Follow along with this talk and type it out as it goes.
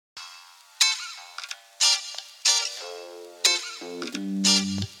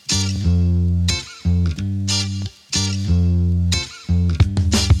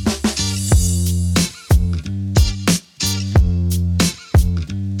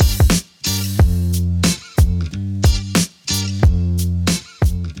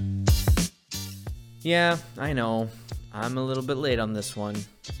Yeah, I know. I'm a little bit late on this one.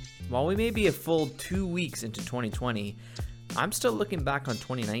 While we may be a full 2 weeks into 2020, I'm still looking back on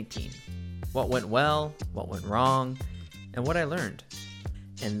 2019. What went well, what went wrong, and what I learned.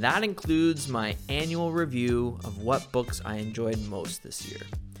 And that includes my annual review of what books I enjoyed most this year.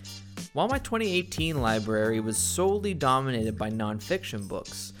 While my 2018 library was solely dominated by nonfiction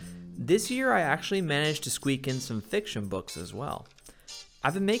books, this year I actually managed to squeak in some fiction books as well.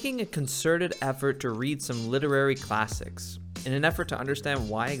 I've been making a concerted effort to read some literary classics in an effort to understand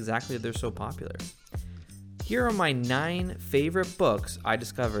why exactly they're so popular. Here are my 9 favorite books I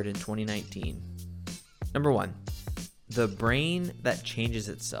discovered in 2019. Number 1, The Brain That Changes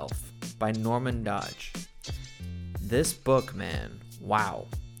Itself by Norman Dodge. This book, man, wow.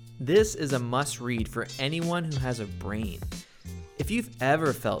 This is a must-read for anyone who has a brain. If you've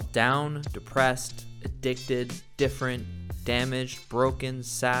ever felt down, depressed, addicted, different, damaged, broken,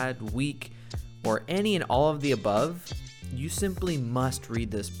 sad, weak, or any and all of the above, you simply must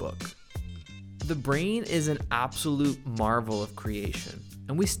read this book. The brain is an absolute marvel of creation,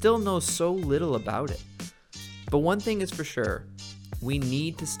 and we still know so little about it. But one thing is for sure, we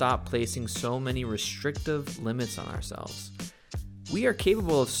need to stop placing so many restrictive limits on ourselves. We are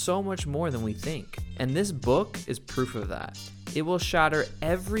capable of so much more than we think, and this book is proof of that. It will shatter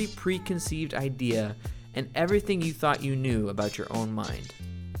every preconceived idea and everything you thought you knew about your own mind.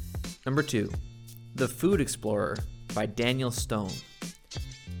 Number 2, The Food Explorer by Daniel Stone.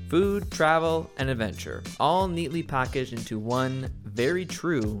 Food, travel, and adventure, all neatly packaged into one very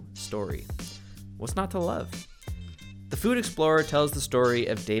true story. What's not to love? The Food Explorer tells the story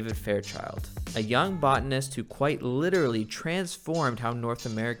of David Fairchild, a young botanist who quite literally transformed how North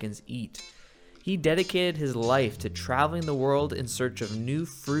Americans eat. He dedicated his life to traveling the world in search of new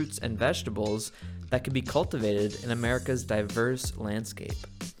fruits and vegetables that could be cultivated in America's diverse landscape.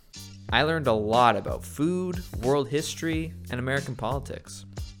 I learned a lot about food, world history, and American politics.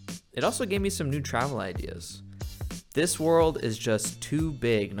 It also gave me some new travel ideas. This world is just too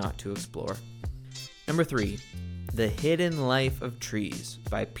big not to explore. Number 3, The Hidden Life of Trees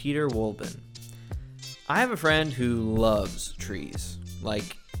by Peter Wohlben. I have a friend who loves trees.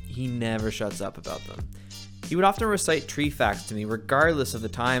 Like, he never shuts up about them. He would often recite tree facts to me regardless of the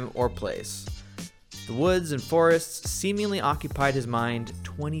time or place. The woods and forests seemingly occupied his mind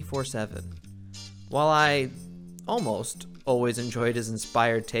 24/7. While I almost always enjoyed his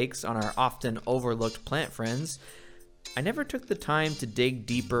inspired takes on our often overlooked plant friends, I never took the time to dig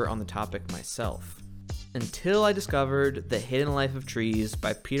deeper on the topic myself. Until I discovered The Hidden Life of Trees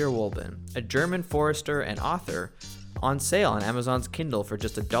by Peter Wohlben, a German forester and author, on sale on Amazon's Kindle for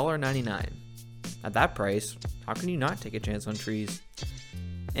just $1.99. At that price, how can you not take a chance on trees?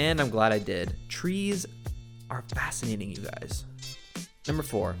 And I'm glad I did. Trees are fascinating, you guys. Number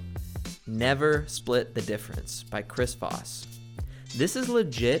 4, Never Split the Difference by Chris Voss. This is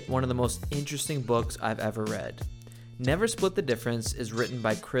legit one of the most interesting books I've ever read. Never Split the Difference is written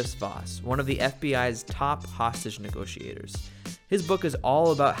by Chris Voss, one of the FBI's top hostage negotiators. His book is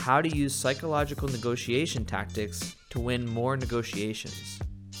all about how to use psychological negotiation tactics to win more negotiations.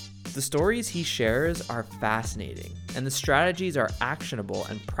 The stories he shares are fascinating, and the strategies are actionable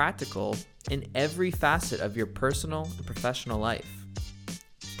and practical in every facet of your personal and professional life.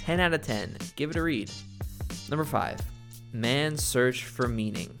 10 out of 10. Give it a read. Number 5, Man's Search for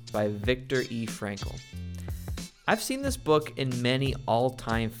Meaning by Viktor E. Frankl. I've seen this book in many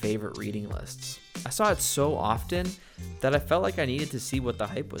all-time favorite reading lists. I saw it so often that I felt like I needed to see what the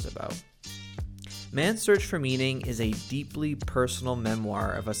hype was about. Man's Search for Meaning is a deeply personal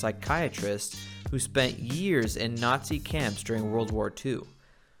memoir of a psychiatrist who spent years in Nazi camps during World War II.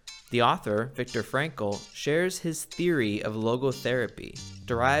 The author, Viktor Frankl, shares his theory of logotherapy,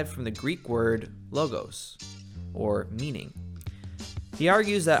 derived from the Greek word logos, or meaning. He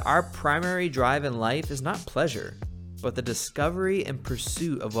argues that our primary drive in life is not pleasure, but the discovery and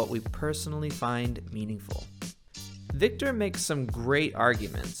pursuit of what we personally find meaningful. Viktor makes some great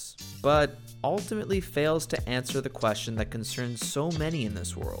arguments, but ultimately fails to answer the question that concerns so many in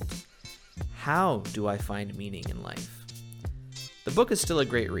this world. How do I find meaning in life? The book is still a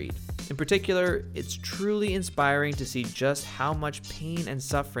great read. In particular, it's truly inspiring to see just how much pain and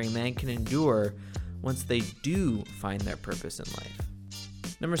suffering man can endure once they do find their purpose in life.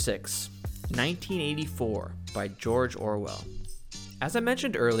 Number 6, 1984 by George Orwell. As I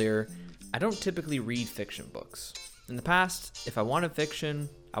mentioned earlier, I don't typically read fiction books. In the past, if I wanted fiction,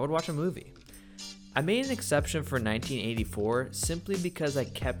 I would watch a movie. I made an exception for 1984 simply because I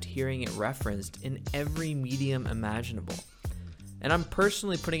kept hearing it referenced in every medium imaginable. And I'm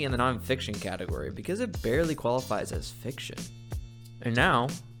personally putting it in the nonfiction category because it barely qualifies as fiction. And now,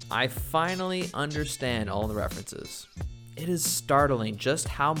 I finally understand all the references. It is startling just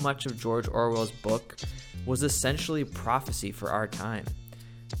how much of George Orwell's book was essentially prophecy for our time.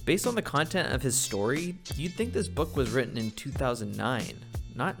 Based on the content of his story, you'd think this book was written in 2009,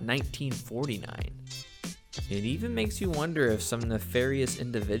 not 1949. It even makes you wonder if some nefarious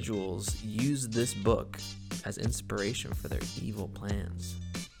individuals used this book as inspiration for their evil plans.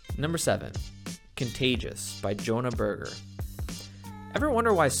 Number 7, Contagious by Jonah Berger. Ever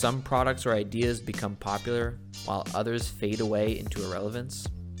wonder why some products or ideas become popular while others fade away into irrelevance?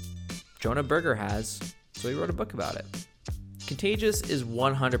 Jonah Berger has, so he wrote a book about it. Contagious is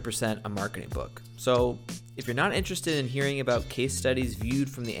 100% a marketing book. So if you're not interested in hearing about case studies viewed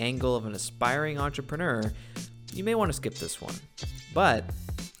from the angle of an aspiring entrepreneur, you may want to skip this one. But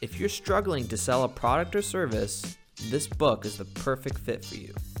if you're struggling to sell a product or service, this book is the perfect fit for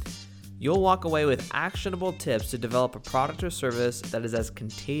you. You'll walk away with actionable tips to develop a product or service that is as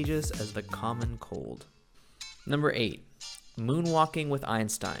contagious as the common cold. Number 8, Moonwalking with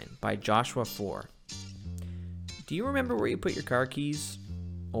Einstein by Joshua Foer. Do you remember where you put your car keys?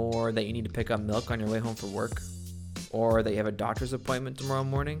 Or that you need to pick up milk on your way home from work? Or that you have a doctor's appointment tomorrow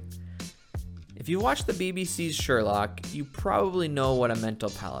morning? If you watched the BBC's Sherlock, you probably know what a mental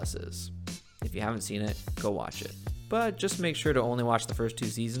palace is. If you haven't seen it, go watch it. But just make sure to only watch the first 2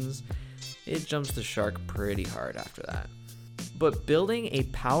 seasons. It jumps the shark pretty hard after that. But building a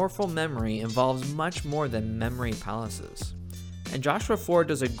powerful memory involves much more than memory palaces. And Joshua Foer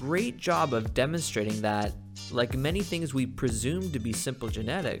does a great job of demonstrating that, like many things we presume to be simple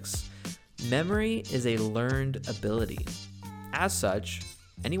genetics, memory is a learned ability. As such,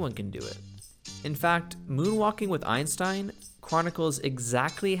 anyone can do it. In fact, Moonwalking with Einstein chronicles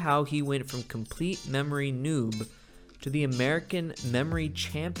exactly how he went from complete memory noob to the American memory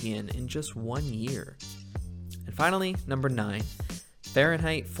champion in just 1 year. And finally, number 9,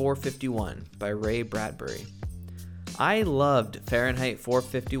 Fahrenheit 451 by Ray Bradbury. I loved Fahrenheit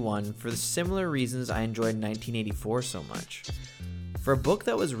 451 for the similar reasons I enjoyed 1984 so much. For a book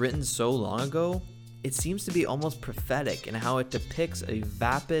that was written so long ago, it seems to be almost prophetic in how it depicts a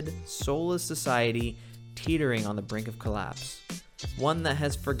vapid, soulless society teetering on the brink of collapse, one that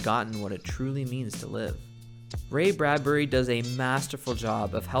has forgotten what it truly means to live. Ray Bradbury does a masterful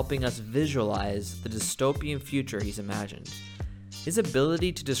job of helping us visualize the dystopian future he's imagined. His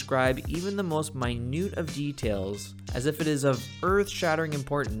ability to describe even the most minute of details as if it is of earth-shattering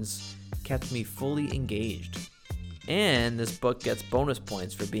importance kept me fully engaged. And this book gets bonus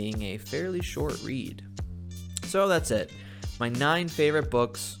points for being a fairly short read. So that's it, my 9 favorite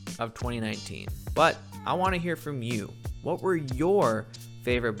books of 2019. But I want to hear from you. What were your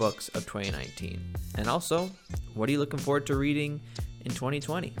favorite books of 2019? And also, what are you looking forward to reading in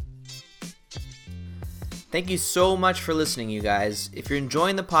 2020? Thank you so much for listening, you guys. If you're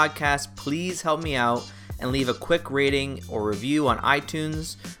enjoying the podcast, please help me out and leave a quick rating or review on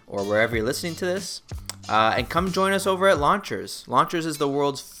iTunes or wherever you're listening to this. And come join us over at Launchers. Launchers is the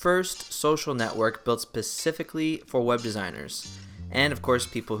world's first social network built specifically for web designers. And of course,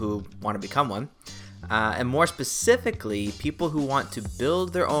 people who want to become one. And more specifically, people who want to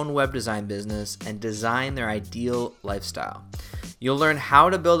build their own web design business and design their ideal lifestyle. You'll learn how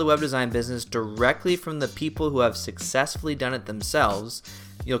to build a web design business directly from the people who have successfully done it themselves.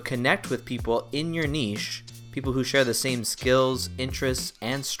 You'll connect with people in your niche, people who share the same skills, interests,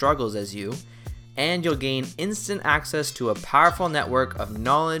 and struggles as you, and you'll gain instant access to a powerful network of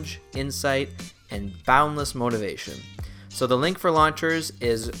knowledge, insight, and boundless motivation. So the link for Launchers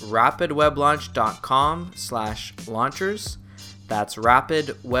is rapidweblaunch.com/launchers. That's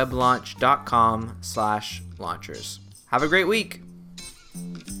rapidweblaunch.com/launchers. Have a great week.